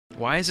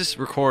Why is this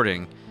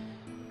recording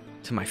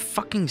to my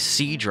fucking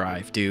C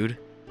drive, dude?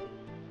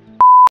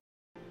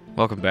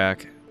 Welcome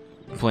back.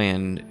 I'm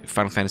playing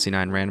Final Fantasy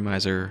IX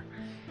Randomizer.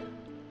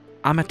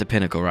 I'm at the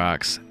Pinnacle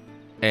Rocks,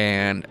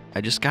 and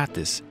I just got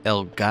this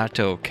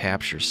Elgato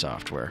capture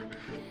software.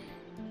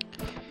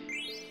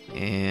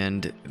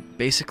 And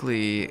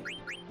basically,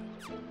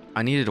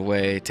 I needed a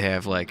way to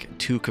have like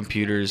two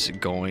computers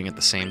going at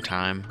the same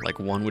time. Like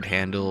one would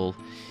handle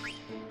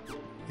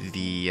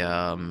the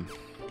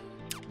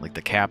like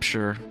the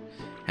capture,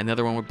 and the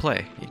other one would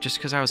play. Just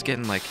because I was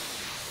getting like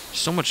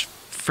so much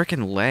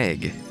freaking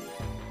lag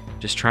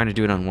just trying to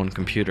do it on one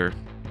computer.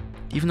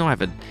 Even though I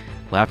have a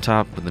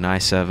laptop with an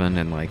i7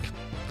 and like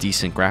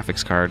decent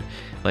graphics card,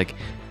 like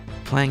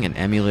playing an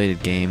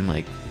emulated game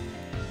like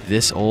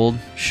this old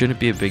shouldn't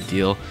be a big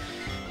deal,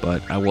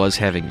 but I was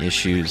having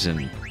issues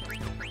and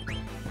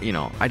you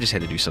know, I just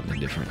had to do something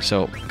different.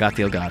 So got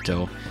the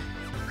Elgato,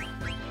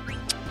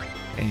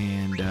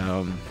 and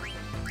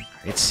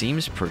it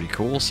seems pretty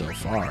cool so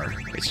far.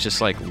 It's just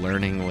like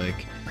learning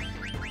like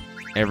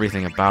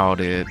everything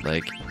about it.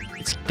 Like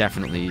it's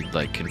definitely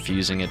like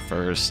confusing at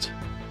first,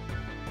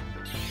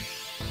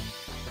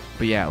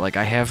 but yeah, like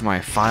I have my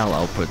file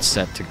output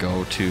set to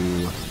go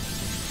to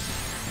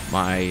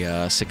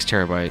my 6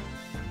 terabyte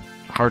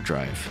hard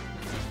drive,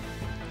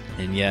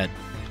 and yet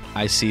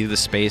I see the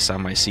space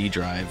on my C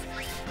drive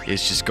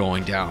is just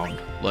going down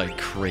like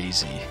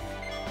crazy.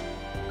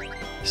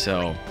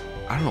 So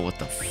I don't know what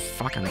the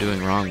fuck I'm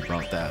doing wrong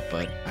about that,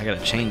 but I gotta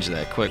change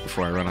that quick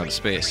before I run out of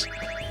space.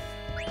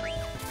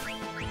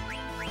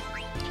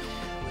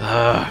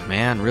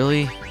 Man,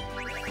 really?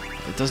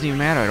 It doesn't even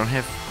matter. I don't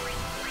have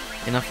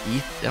enough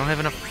I don't have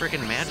enough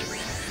freaking magic.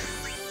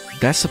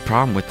 That's the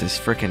problem with this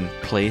freaking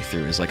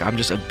playthrough, is like I'm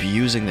just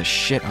abusing the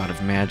shit out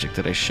of magic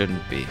that I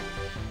shouldn't be.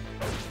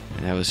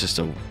 And that was just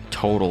a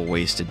total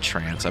wasted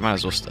trance. I might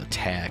as well just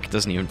attack. It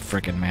doesn't even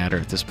freaking matter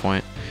at this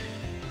point.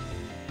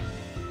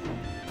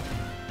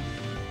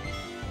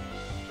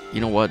 You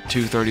know what?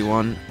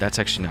 231? That's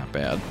actually not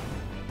bad.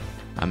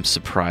 I'm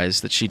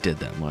surprised that she did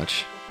that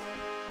much.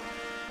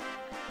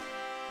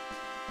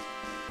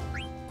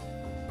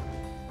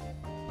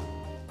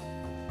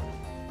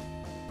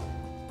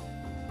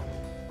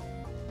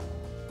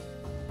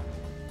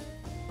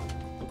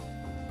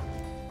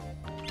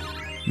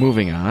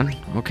 Moving on.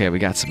 Okay, we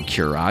got some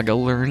Curaga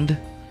learned.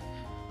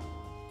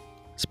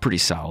 It's pretty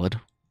solid.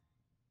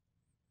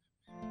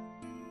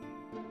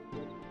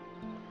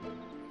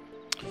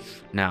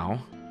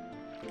 Now,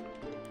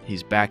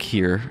 he's back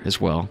here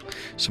as well,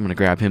 so I'm going to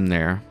grab him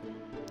there.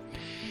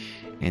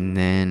 And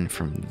then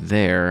from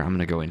there, I'm going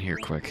to go in here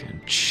quick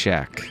and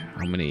check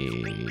how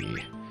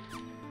many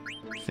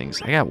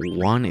things. I got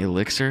 1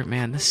 elixir?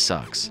 Man, this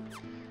sucks.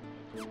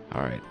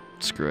 Alright,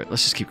 screw it.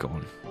 Let's just keep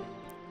going.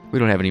 We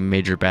don't have any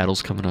major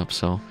battles coming up,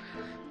 so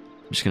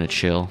I'm just going to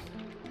chill.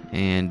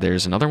 And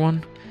there's another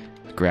one.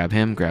 Grab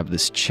him, grab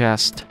this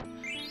chest,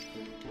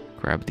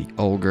 grab the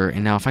ogre,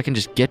 and now if I can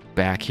just get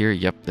back here,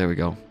 yep, there we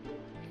go.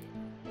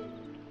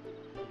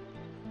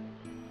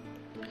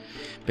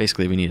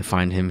 Basically, we need to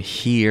find him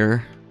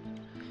here.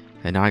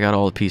 And now I got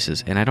all the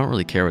pieces, and I don't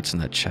really care what's in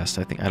that chest.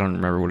 I don't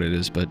remember what it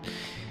is, but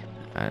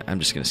I'm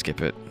just going to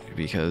skip it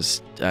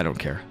because I don't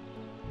care.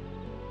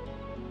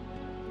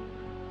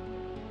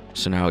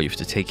 So now you have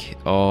to take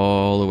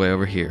all the way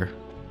over here.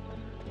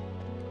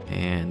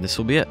 And this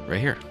will be it,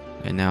 right here.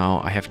 And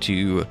now I have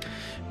to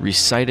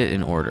recite it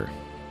in order.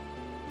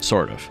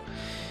 Sort of.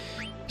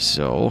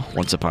 So,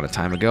 once upon a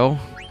time ago,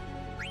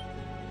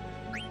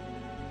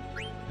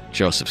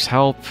 Joseph's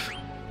help,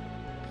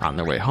 on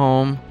their way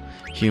home,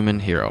 human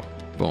hero.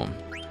 Boom.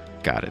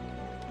 Got it.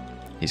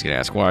 He's gonna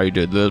ask why you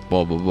did this,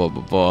 blah, blah, blah,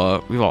 blah,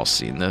 blah. We've all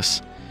seen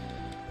this.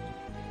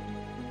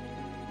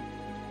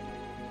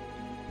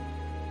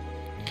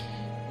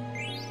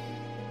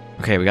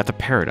 Okay, we got the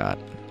Peridot,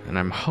 and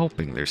I'm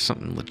hoping there's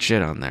something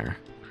legit on there.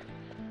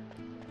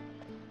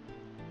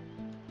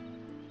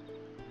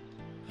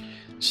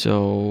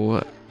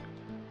 So,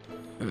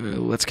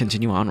 let's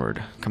continue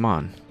onward. Come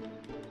on.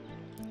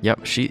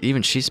 Yep,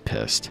 even she's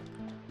pissed.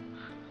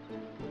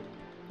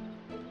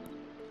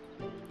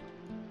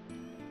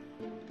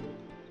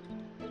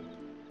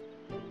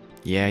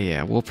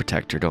 Yeah, we'll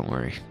protect her, don't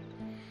worry.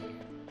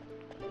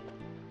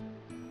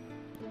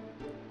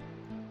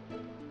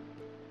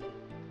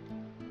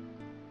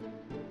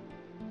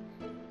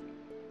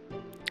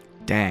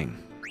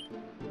 Dang.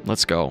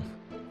 Let's go.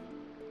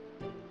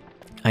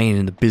 I ain't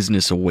in the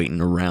business of waiting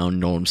around,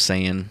 know what I'm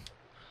saying?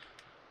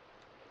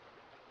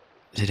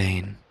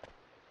 Zidane.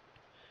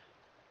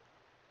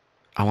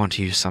 I want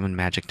to use summon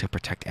magic to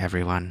protect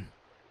everyone.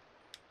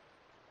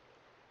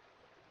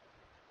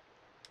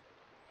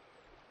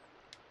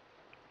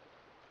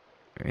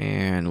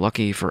 And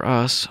lucky for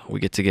us,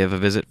 we get to give a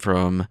visit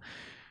from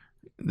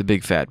the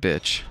big fat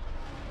bitch,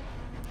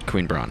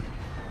 Queen Braun.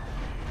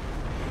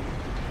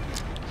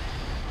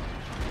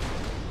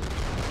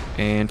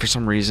 And for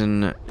some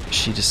reason,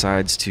 she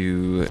decides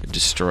to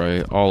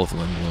destroy all of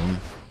Lindblum.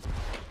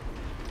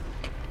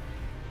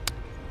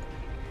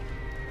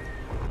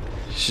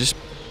 She's just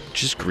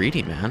just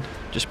greedy, man.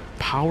 Just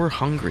power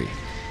hungry.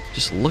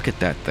 Just look at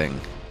that thing.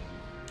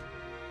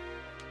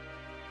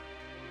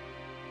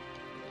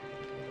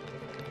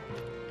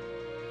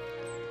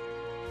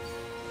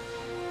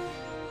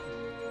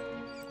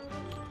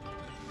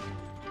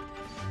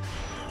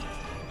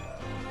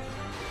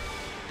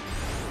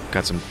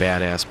 Got some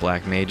badass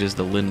black mages.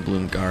 The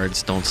Lindblum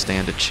guards don't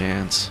stand a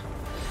chance.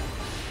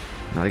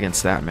 Not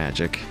against that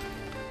magic.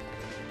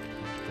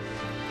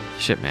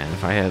 Shit, man.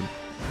 If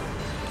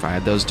I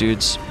had those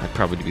dudes, I'd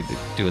probably be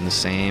doing the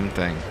same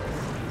thing.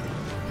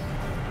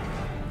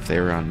 If they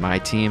were on my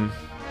team.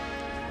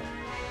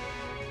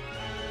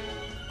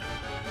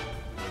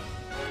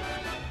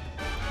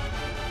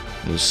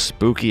 Those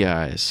spooky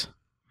eyes.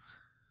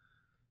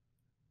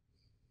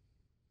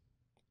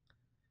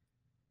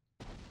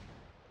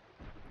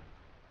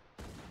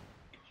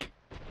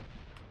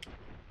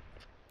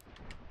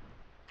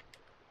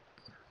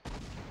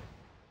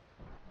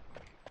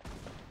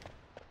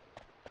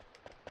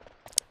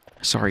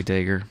 Sorry,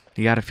 Dagger.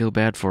 You gotta feel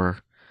bad for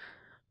her.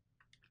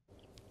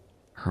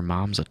 Her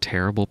mom's a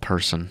terrible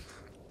person.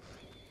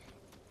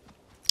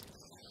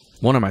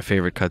 One of my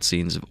favorite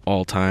cutscenes of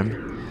all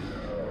time.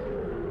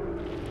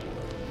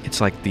 It's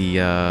like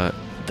the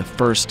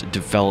first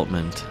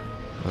development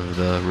of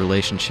the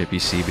relationship you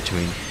see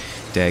between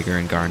Dagger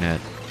and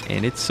Garnet.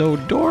 And it's so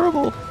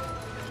adorable.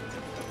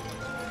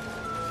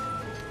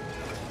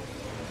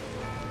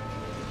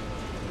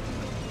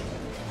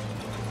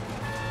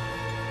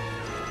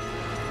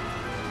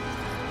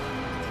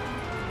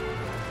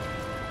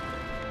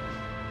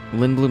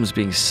 Lindblum's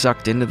being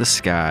sucked into the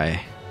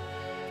sky.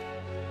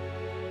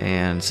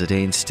 And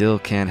Zidane still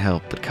can't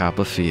help but cop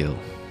a feel.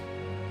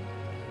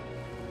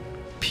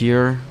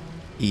 Pure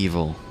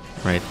evil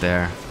right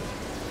there.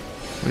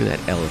 Look at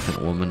that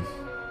elephant woman.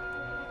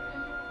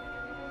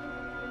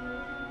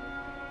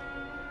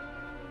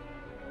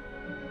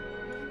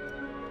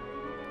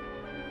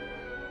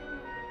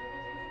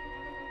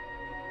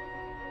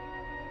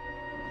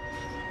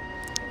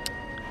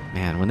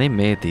 Man, when they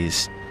made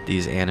these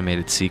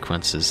animated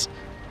sequences,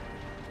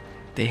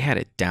 they had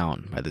it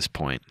down by this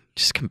point.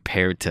 Just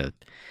compared to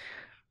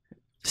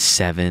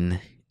 7,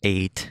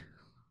 8.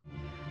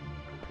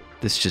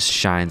 This just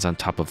shines on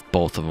top of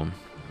both of them.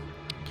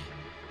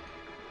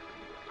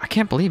 I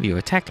can't believe you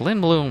attacked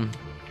Lindblum.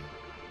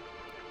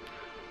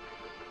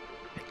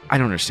 I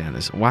don't understand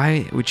this.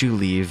 Why would you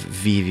leave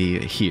Vivi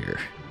here?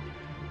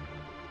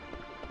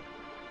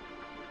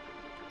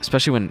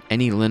 Especially when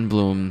any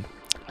Lindblum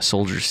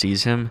soldier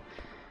sees him,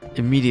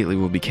 immediately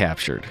will be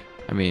captured.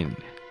 I mean,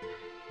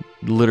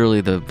 literally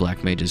the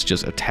black mages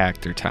just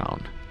attacked their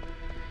town.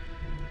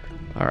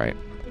 Alright.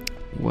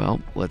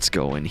 Well, let's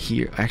go in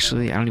here.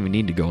 Actually, I don't even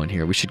need to go in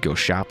here. We should go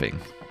shopping.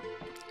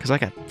 Because I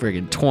got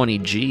friggin' 20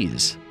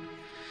 G's.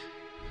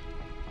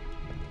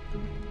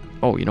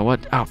 Oh, you know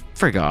what? Oh,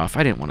 frig off.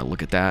 I didn't want to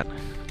look at that.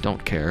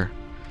 Don't care.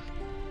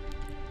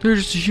 They're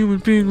just a human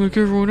being like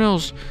everyone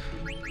else.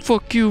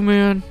 Fuck you,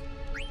 man.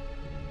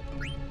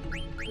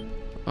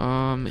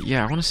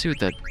 Yeah, I want to see what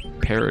that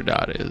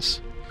Peridot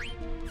is.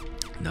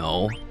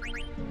 No.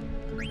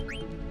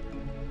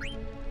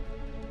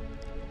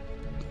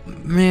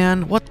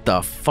 Man, what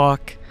the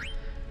fuck?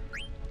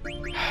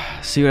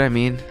 See what I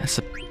mean? That's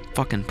the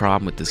fucking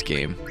problem with this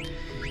game.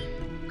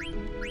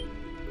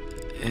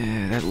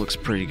 That looks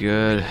pretty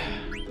good.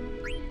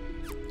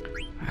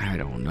 I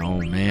don't know,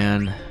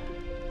 man.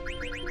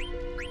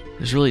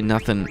 There's really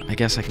nothing. I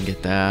guess I can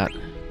get that.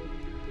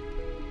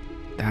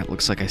 That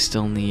looks like I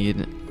still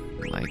need...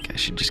 Like, I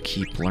should just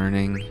keep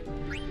learning.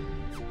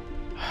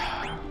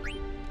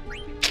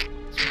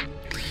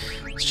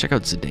 Let's check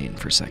out Zidane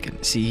for a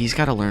second. See, he's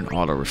got to learn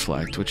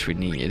auto-reflect, which we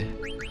need.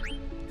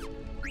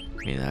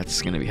 I mean,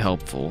 that's going to be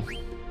helpful.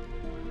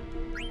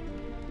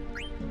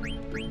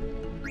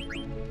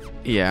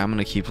 Yeah, I'm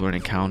going to keep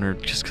learning counter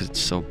just because it's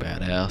so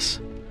badass.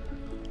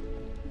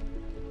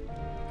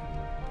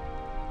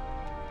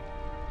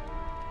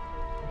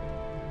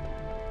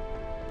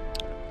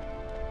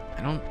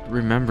 I don't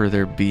remember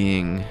there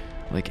being,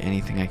 like,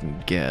 anything I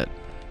can get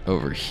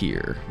over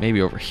here.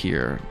 Maybe over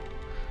here.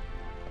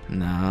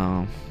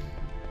 No.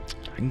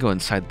 I can go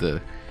inside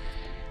the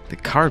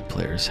card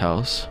player's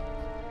house.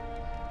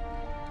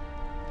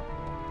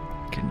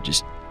 Can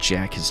just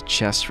jack his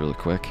chest real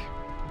quick.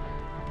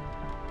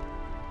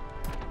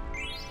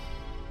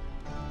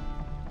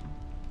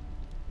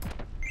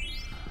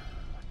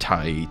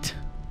 Tight.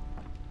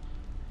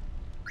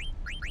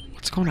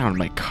 What's going on with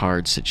my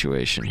card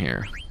situation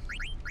here?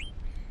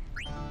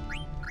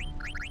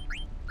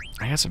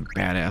 I got some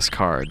badass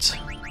cards.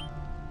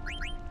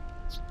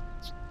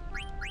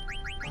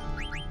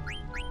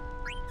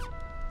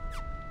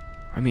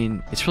 I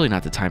mean, it's really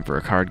not the time for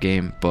a card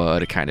game,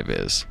 but it kind of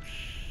is.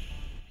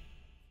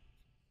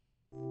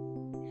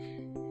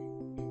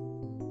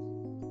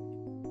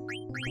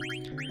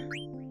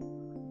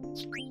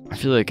 I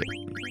feel like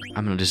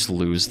I'm gonna just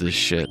lose this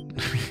shit.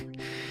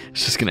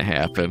 It's just gonna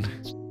happen.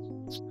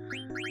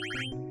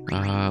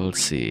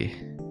 Let's see.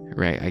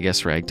 Right, I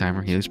guess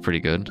Ragtimer, he looks pretty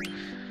good.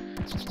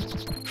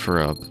 For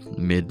a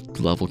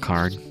mid-level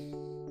card.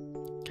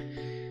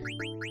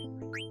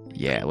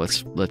 Yeah,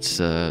 let's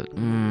yeah,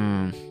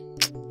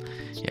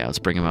 let's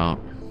bring him out.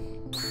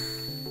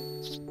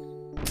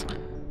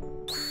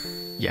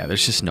 Yeah,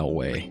 there's just no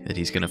way that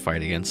he's gonna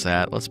fight against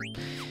that. Let's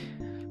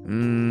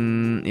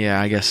yeah,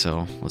 I guess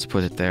so. Let's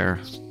put it there.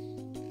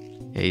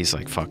 Yeah, he's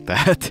like, fuck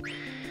that.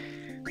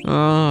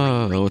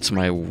 Oh, what's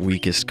my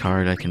weakest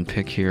card I can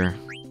pick here?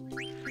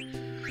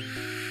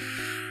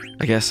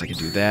 I guess I can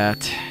do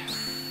that.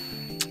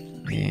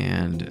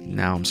 And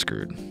now I'm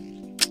screwed.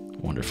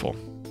 Wonderful.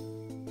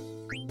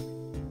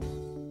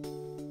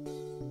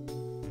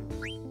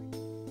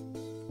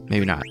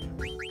 Maybe not.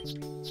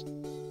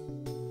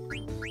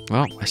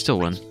 Well, I still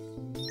win.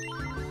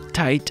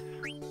 Tight.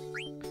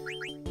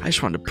 I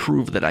just wanted to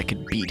prove that I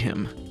could beat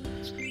him.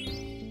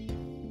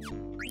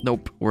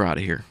 Nope, we're out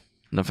of here.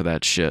 Enough of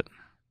that shit.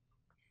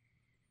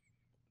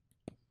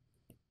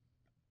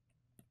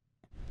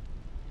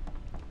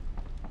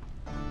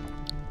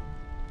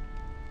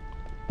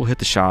 We'll hit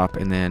the shop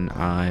and then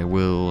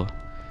we'll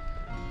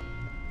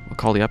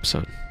call the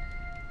episode.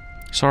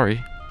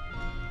 Sorry.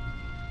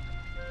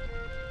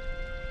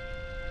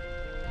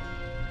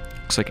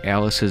 Looks like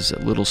Alice's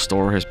little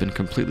store has been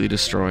completely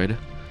destroyed.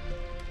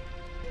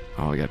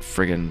 Oh, we got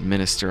friggin'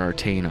 Minister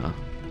Artania.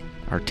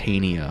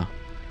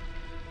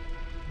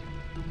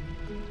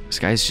 This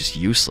guy's just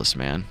useless,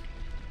 man.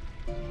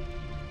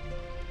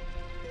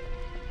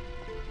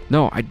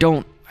 No, I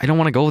don't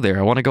want to go there.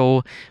 I want to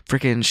go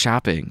frickin'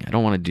 shopping. I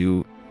don't want to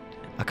do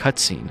a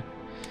cutscene.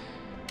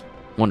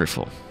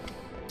 Wonderful.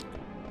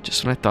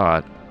 Just when I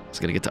thought I was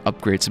gonna get to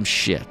upgrade some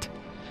shit.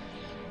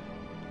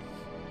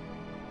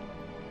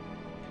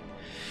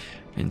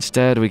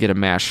 Instead, we get a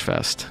mash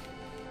fest.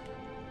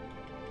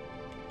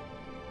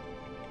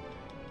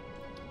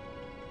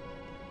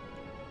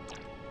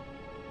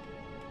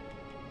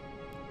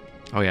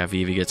 Oh yeah,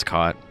 Vivi gets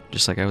caught,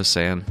 just like I was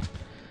saying.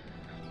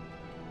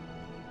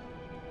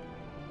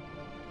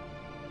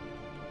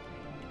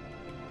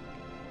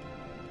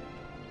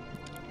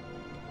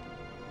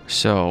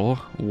 So,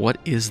 what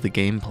is the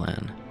game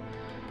plan?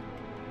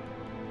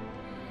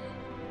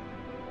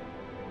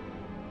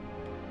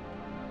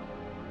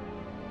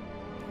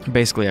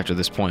 Basically, after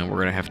this point, we're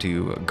going to have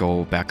to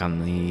go back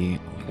on the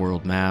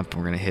world map.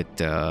 We're going to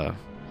hit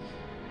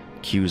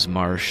Q's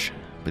Marsh.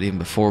 But even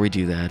before we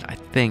do that, I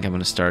think I'm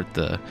going to start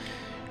the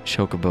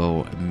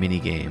Chocobo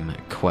minigame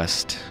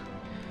quest.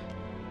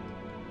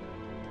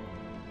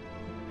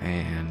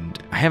 And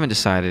I haven't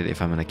decided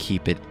if I'm going to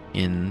keep it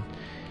in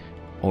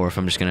or if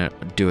I'm just going to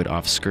do it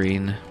off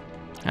screen.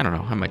 I don't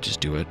know. I might just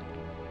do it.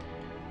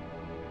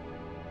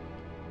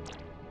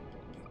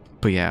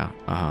 But yeah,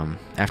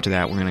 after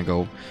that, we're going to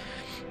go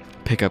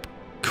pick up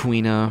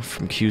Quina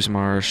from Q's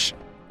Marsh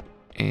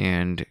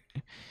and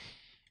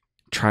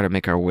try to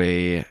make our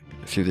way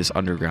through this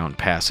underground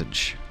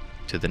passage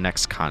to the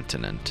next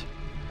continent.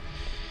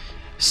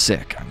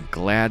 Sick. I'm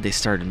glad they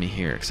started me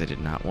here because I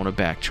did not want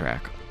to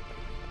backtrack.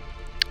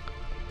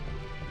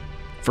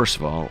 First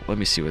of all, let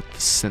me see what the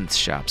synth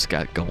shop's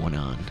got going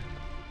on.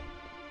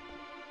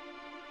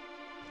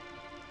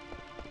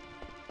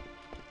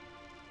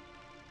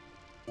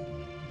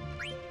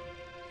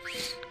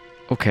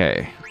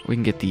 Okay, we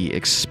can get the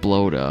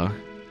Exploda.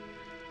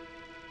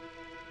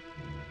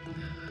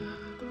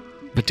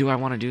 But do I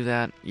want to do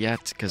that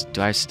yet? Because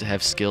do I still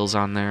have skills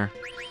on there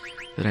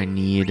that I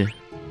need?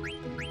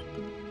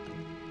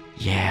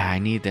 Yeah, I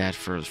need that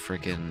for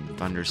freaking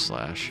Thunder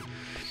Slash.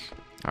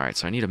 Alright,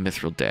 so I need a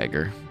Mithril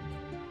Dagger.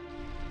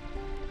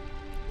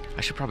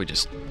 I should probably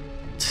just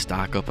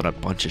stock up on a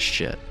bunch of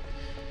shit.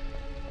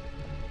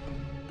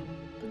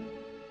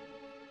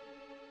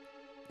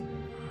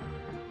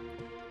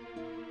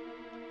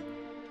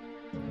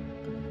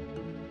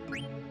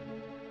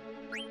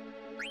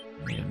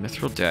 Need a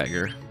Mithril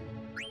Dagger.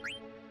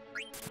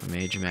 A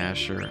Mage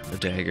Masher, a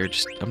Dagger.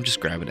 I'm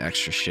just grabbing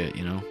extra shit,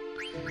 you know?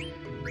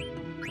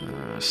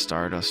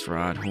 Stardust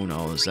Rod, who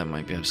knows? That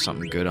might have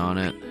something good on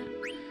it.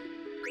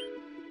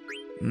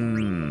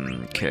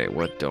 Okay,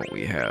 what don't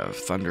we have?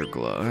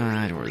 Thunderglow.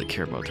 I don't really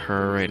care about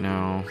her right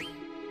now.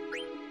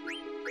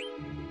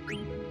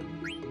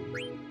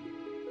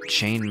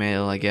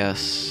 Chainmail, I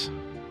guess.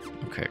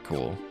 Okay,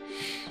 cool.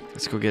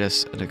 Let's go get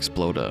us an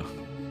Exploda.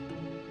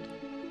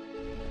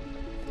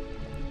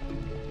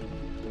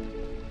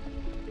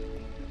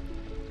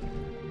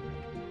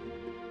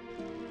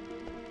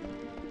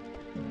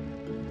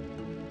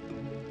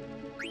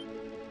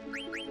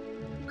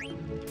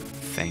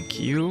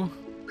 Thank you.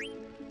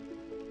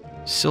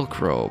 Silk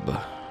Robe.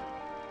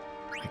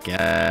 I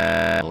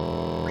guess.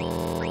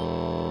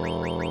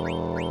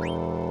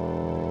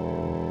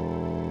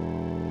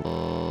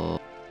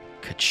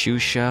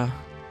 Katyusha.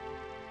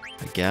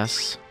 I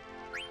guess.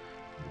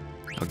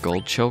 A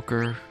Gold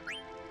Choker.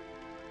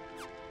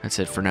 That's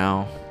it for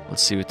now.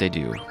 Let's see what they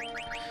do.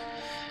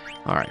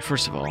 Alright,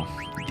 first of all,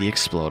 the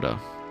Exploda.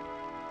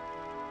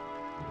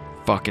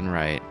 Fucking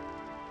right.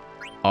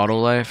 Auto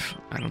Life?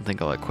 I don't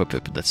think I'll equip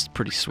it, but that's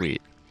pretty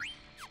sweet.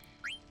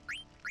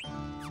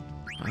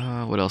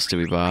 What else do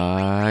we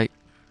buy?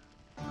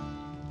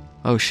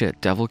 Oh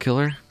shit, Devil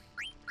Killer?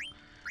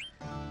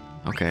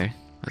 Okay,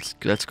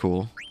 that's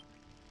cool.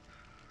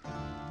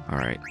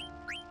 Alright.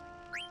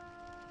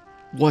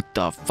 What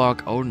the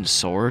fuck? Odin's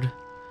sword?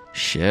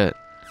 Shit.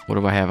 What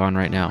do I have on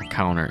right now?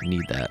 Counter.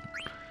 Need that.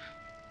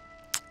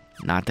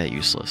 Not that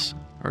useless.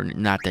 Or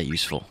not that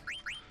useful.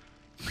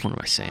 What am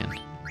I saying?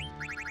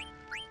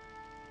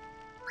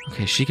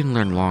 Okay, she can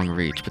learn long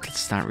reach, but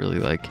that's not really,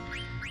 like,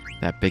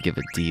 that big of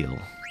a deal.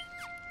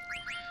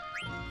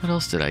 What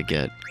else did I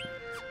get?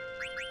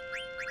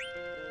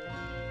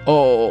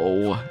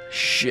 Oh,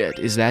 shit.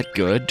 Is that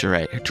good?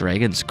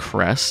 Dragon's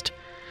Crest?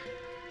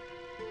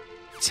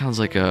 It sounds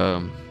like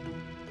a...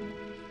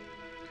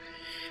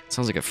 It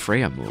sounds like a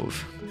Freya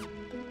move.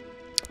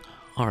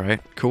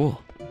 Alright,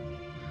 cool.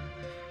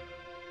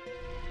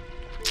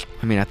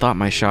 I mean, I thought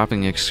my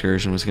shopping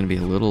excursion was going to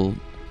be a little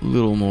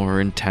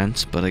more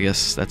intense, but I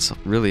guess that's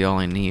really all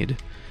I need.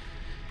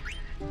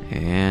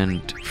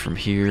 And from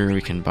here,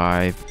 we can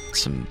buy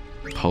some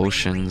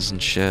potions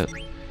and shit.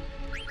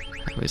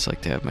 I always like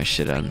to have my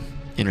shit on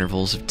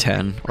intervals of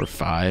 10 or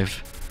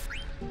 5.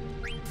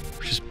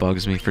 Which just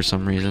bugs me for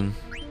some reason.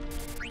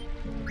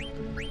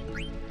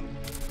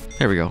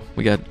 There we go.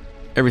 We got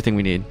everything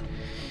we need.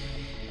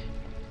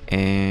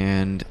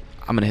 And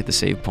I'm going to hit the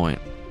save point.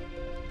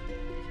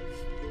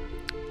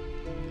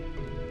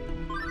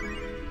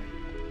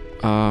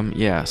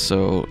 Yeah,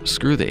 so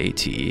screw the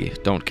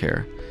ATE. Don't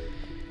care.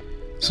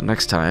 So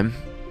next time,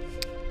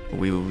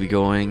 we will be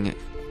going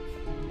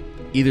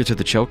either to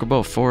the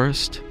Chocobo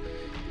Forest,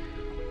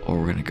 or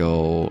we're going to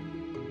go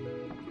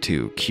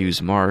to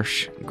Q's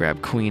Marsh,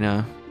 grab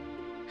Queena,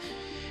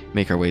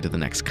 make our way to the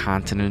next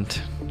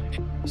continent.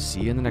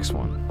 See you in the next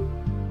one.